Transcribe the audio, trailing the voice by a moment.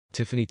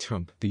Tiffany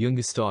Trump, the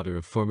youngest daughter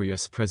of former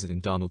U.S.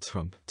 President Donald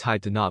Trump,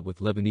 tied the knot with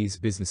Lebanese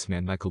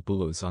businessman Michael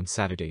Boulos on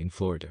Saturday in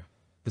Florida.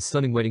 The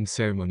stunning wedding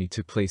ceremony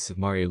took place at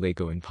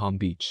Mar-a-Lago in Palm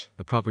Beach,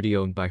 a property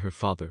owned by her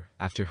father,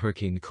 after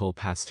Hurricane Nicole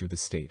passed through the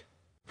state.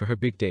 For her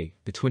big day,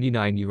 the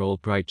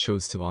 29-year-old bride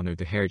chose to honor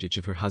the heritage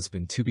of her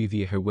husband to be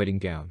via her wedding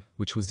gown,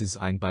 which was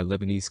designed by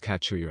Lebanese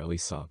couturier Elie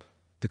Saab.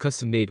 The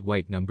custom-made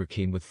white number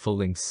came with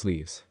full-length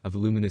sleeves, a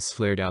voluminous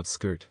flared-out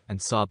skirt, and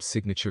Saab's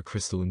signature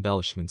crystal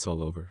embellishments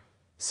all over.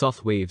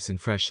 Soft waves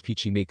and fresh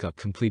peachy makeup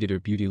completed her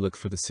beauty look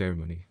for the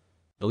ceremony.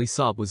 Elie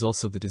Saab was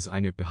also the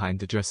designer behind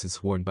the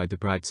dresses worn by the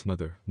bride's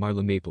mother,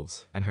 Marla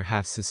Maples, and her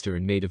half-sister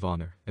and maid of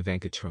honor,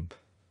 Ivanka Trump.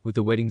 With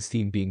the wedding's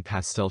theme being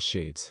pastel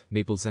shades,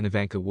 Maples and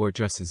Ivanka wore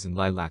dresses in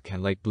lilac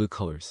and light blue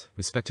colors,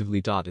 respectively.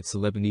 It's a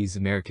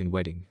Lebanese-American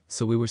wedding,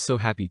 so we were so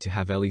happy to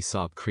have Elie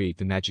Saab create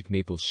the magic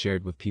Maples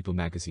shared with People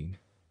magazine.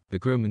 The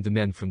groom and the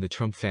men from the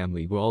Trump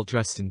family were all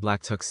dressed in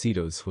black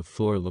tuxedos with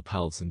floral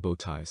lapels and bow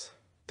ties.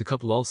 The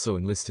couple also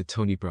enlisted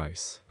Tony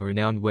Bryce, a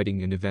renowned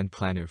wedding and event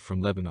planner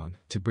from Lebanon,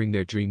 to bring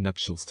their dream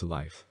nuptials to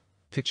life.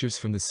 Pictures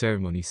from the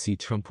ceremony see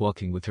Trump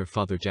walking with her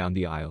father down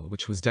the aisle,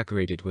 which was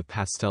decorated with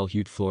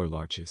pastel-hued floral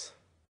arches.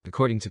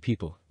 According to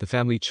People, the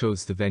family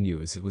chose the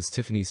venue as it was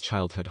Tiffany's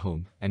childhood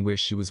home and where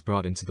she was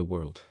brought into the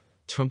world.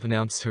 Trump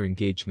announced her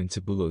engagement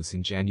to Boulos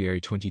in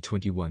January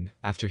 2021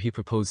 after he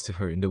proposed to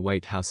her in the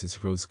White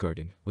House's Rose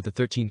Garden with a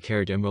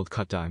 13-carat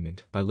emerald-cut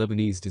diamond by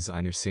Lebanese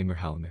designer Samir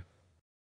Halime.